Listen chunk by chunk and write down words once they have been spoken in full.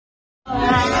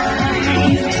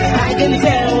I can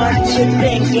tell what you're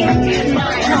thinking.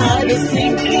 My heart is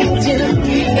sinking too.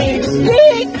 It's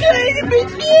going to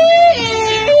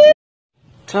begin.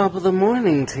 Top of the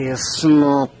morning to you,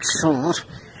 Snapshot.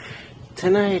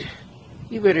 Tonight,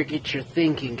 you better get your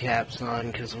thinking caps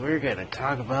on, because we're going to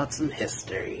talk about some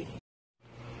history.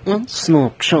 Well,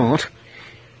 Snapshot,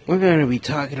 we're going to be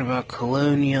talking about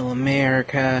colonial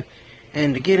America,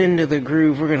 and to get into the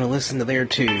groove, we're going to listen to their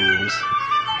tunes.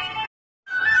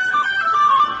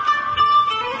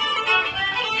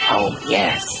 Oh,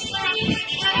 yes!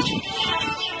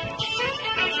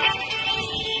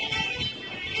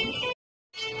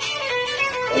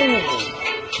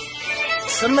 Oh,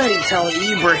 somebody tell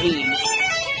Ibrahim,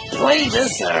 play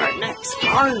this at our next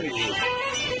party.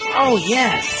 Oh,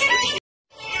 yes!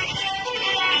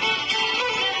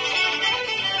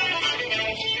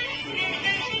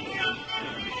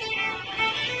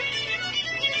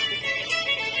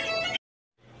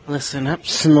 Listen up,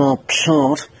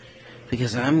 Snapshot,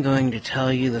 because I'm going to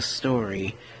tell you the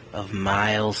story of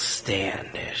Myles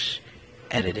Standish,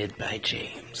 edited by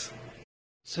James.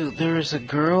 So there was a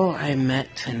girl I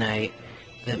met tonight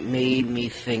that made me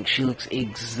think she looks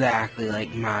exactly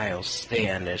like Myles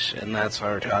Standish, and that's why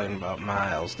we're talking about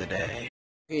Myles today.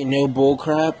 Okay, no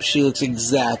bullcrap, she looks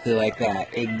exactly like that.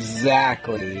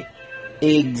 Exactly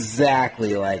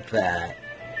like that.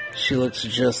 She looks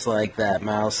just like that,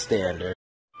 Myles Standish.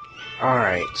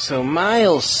 Alright, so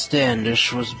Myles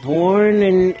Standish was born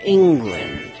in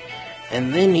England,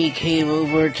 and then he came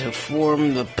over to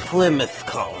form the Plymouth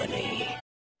Colony.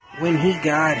 When he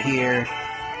got here,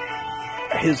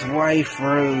 his wife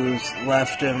Rose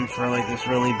left him for like this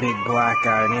really big black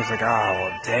guy, and he's like, oh,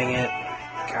 well, dang it,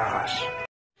 gosh.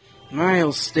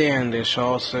 Myles Standish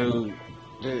also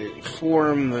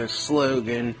formed the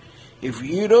slogan, if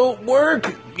you don't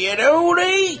work, you don't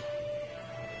eat.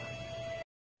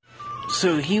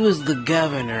 So he was the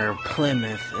governor of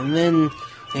Plymouth, and then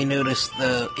they noticed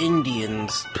the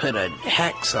Indians put a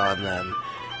hex on them,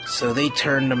 so they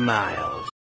turned to Myles.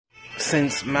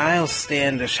 Since Myles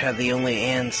Standish had the only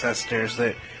ancestors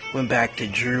that went back to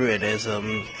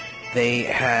Druidism, they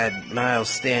had Myles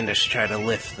Standish try to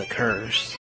lift the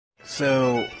curse.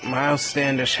 So Myles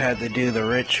Standish had to do the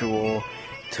ritual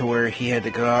to where he had to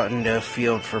go out into a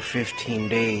field for 15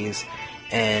 days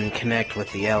and connect with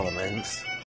the elements.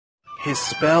 His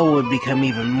spell would become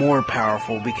even more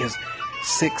powerful because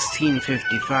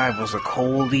 1655 was a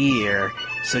cold year,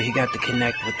 so he got to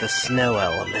connect with the snow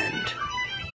element.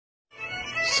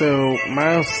 So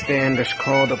Myles Standish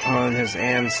called upon his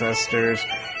ancestors,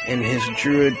 and his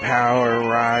druid power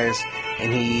rise,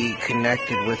 and he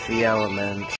connected with the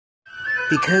elements.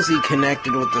 Because he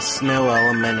connected with the snow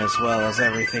element as well as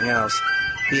everything else,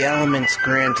 the elements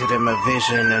granted him a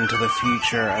vision into the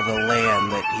future of the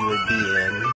land that he would be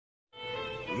in.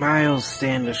 Myles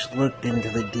Standish looked into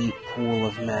the deep pool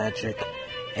of magic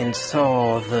and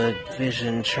saw the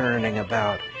vision churning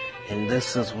about, and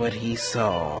this is what he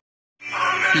saw.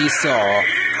 He saw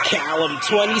Callum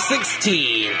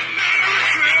 2016,